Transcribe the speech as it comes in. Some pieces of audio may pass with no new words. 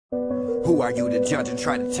Who are you to judge and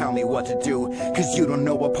try to tell me what to do? Cause you don't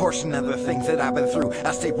know a portion of the things that I've been through.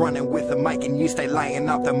 I stay running with the mic and you stay lying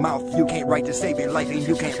off the mouth. You can't write to save your life and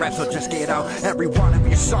you can't rap, so just get out. Every one of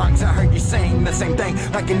your songs I heard you saying the same thing,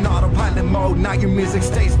 like in autopilot mode. Now your music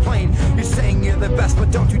stays plain. You're saying you're the best, but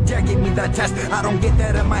don't you dare give me that test. I don't get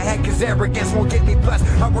that in my head, cause arrogance won't get me blessed.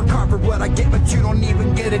 I work hard for what I get, but you don't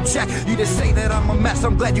even get a check. You just say that I'm a mess.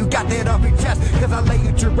 I'm glad you got that off your chest, cause I lay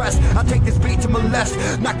you to rest. I'll take this beat to molest,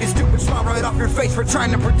 knock this stupid smile right off your face for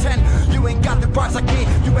trying to pretend you ain't got the bars like me.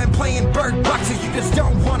 You been playing bird boxes, you just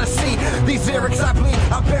don't wanna see these lyrics I bleed.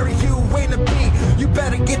 I'll bury you in a beat. You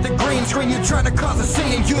better get the green screen. You trying to cause a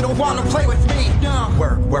scene and you don't wanna play with me. No.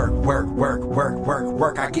 Work, work, work, work, work, work,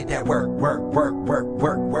 work. I get that work, work, work, work,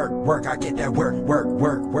 work, work, work. I get that work, work,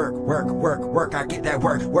 work, work, work, work, work. I get that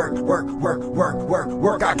work, work, work, work, work, work,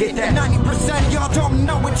 work. I get that. 90% of y'all don't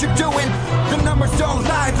know what you're doing. The numbers don't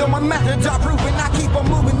lie, though my methods are proven. I keep on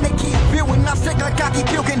moving, they keep viewing. I'm sick like I keep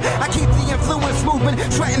puking. I keep the influence moving,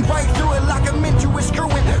 shredding right through it like I'm into it,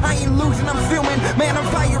 screwing. I ain't losing, I'm fuming. Man, I'm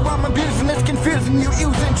fire, I'm abusing. It's confusing. You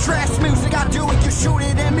using trash music. I do it, you shoot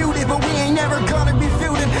it and mute it, but we ain't never gonna be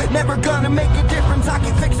feuding. Never gonna make a difference. I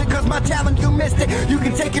can fix it, cause my talent, you missed it. You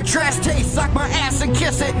can take a trash taste, suck my ass and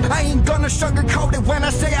kiss it. I ain't gonna sugarcoat it when I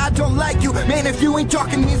say I don't like you. Man, if you ain't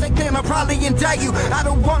talking music, then I'll probably indict you. I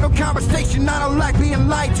don't want no conversation, I don't like being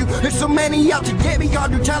lied to. There's so many out to get me, all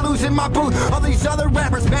do tattoos in my booth. All these other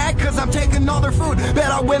rappers mad cause I'm taking all their food.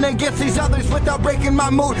 Bet I win against these others without breaking my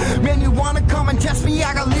mood. Man, you wanna come and test me,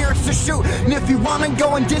 I got lyrics to shoot. And if you wanna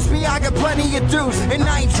go and diss me, I got plenty of dues. And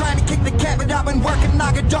I ain't trying to kick the cat, but I've been working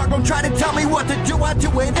like a dog. Don't try to tell me what to do, I do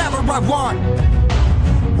whatever I want.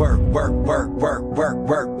 Work, work, work, work, work,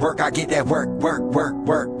 work, work. I get that work, work, work,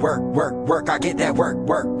 work, work, work, work. I get that work,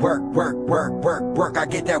 work, work, work, work, work, work. I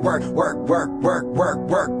get that work, work, work, work, work,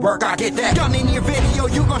 work, work. I get that. Done in your video,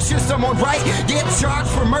 you gon' shoot someone right. Get charged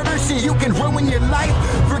for murder, so you can ruin your life.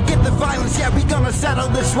 Forget the violence, yeah, we gonna settle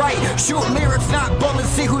this right. Shoot lyrics, not bullets,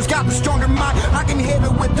 see who's got the stronger mind. I can hit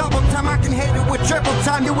it with double time, I can hit it with triple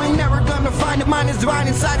time. You ain't never gonna find it, mine is divine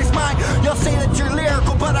inside his mind. You'll say that you're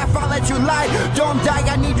lyrical, but I found that you lied. Don't die,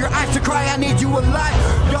 I need your eyes to cry, I need you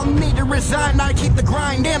alive. Don't need to resign, I keep the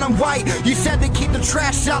grind and I'm white. You said to keep the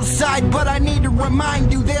trash outside, but I need to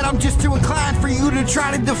remind you that I'm just too inclined for you to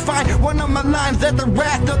try to define one of my lines. That the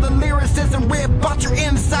wrath of the lyricism rip out your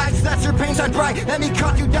insides. That's your pain side bright, let me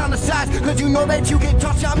cut you down to size. Cause you know that you get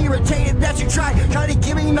touched, I'm irritated that you try to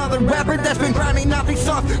give me another rapper that's been grinding out these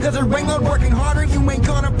songs. Cause it ain't not working harder, you ain't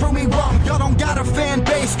gonna prove me wrong. Y'all don't got a fan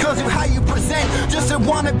base cause of how you present. Just a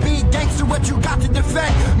wannabe gangster, what you got to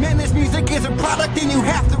defend. Man, this music is a product and you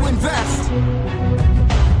have to invest.